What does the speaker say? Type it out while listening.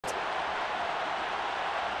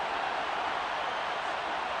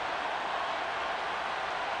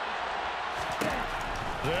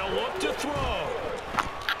They'll look to throw.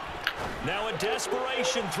 Now a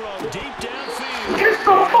desperation throw deep downfield. Get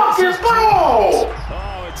the fucking ball!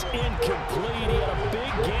 Oh, it's incomplete. He had a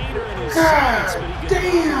big gainer in his God sights, but he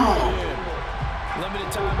damn!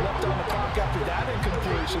 Limited time left on the clock after that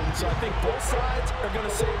incompletion, so I think both sides are going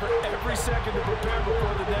to savor every second to prepare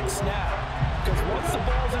before the next snap. Because once the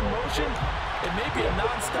ball's in motion, it may be a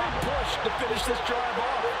non-stop push to finish this drive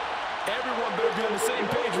off. Everyone better be on the same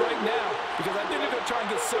page right now, because I think they're going to try and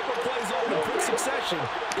get several plays off in quick succession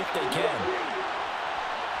if they can.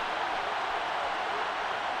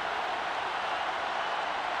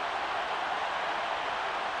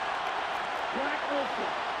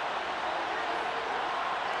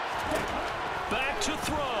 Back to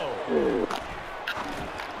throw.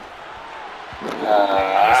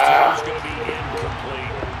 It's going to be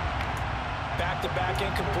incomplete. Back-to-back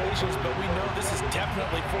incompletions, but we know this is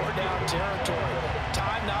definitely four-down territory.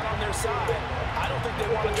 Time not on their side. I don't think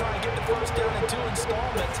they want to try and get the first down in 2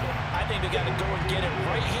 installments. I think they got to go and get it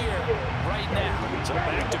right here, right now. So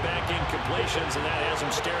back-to-back incompletions, and that has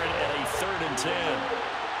them staring at a 3rd and 10.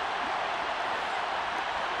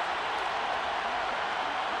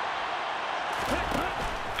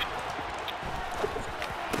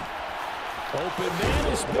 Open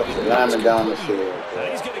man is lineman down the field.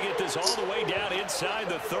 He's going to get this all the way down inside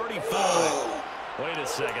the 35. Wait a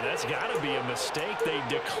second, that's got to be a mistake. They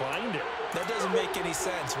declined it. That doesn't make any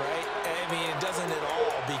sense, right? I mean, it doesn't at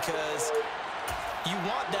all, because you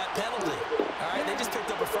want that penalty. All right, they just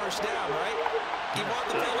picked up a first down, right? You want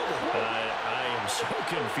the penalty. I am so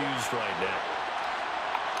confused right now.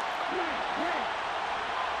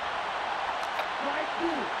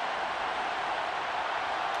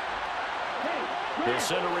 The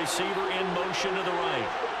center receiver in motion to the right.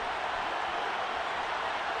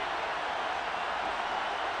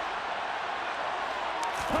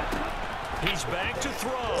 He's back to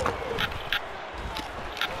throw.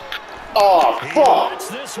 Oh, fuck.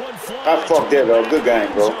 This one I fucked that up. Good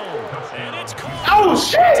game, bro. And it's Oh,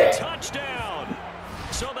 shit. Touchdown.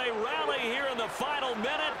 So they rally here in the final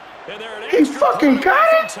minute. And they're He fucking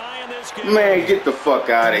got it? Man, get the fuck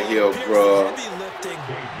out of here, bro.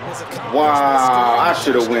 Wow, I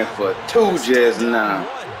should have went for 2 just now.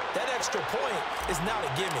 That extra point is not a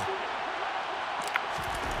gimme.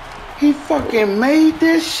 He fucking made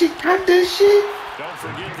this shit, got this shit? Don't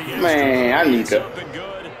forget the Man, I need to.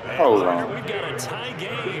 Hold on. We've got a tie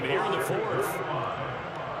game here in the 4th.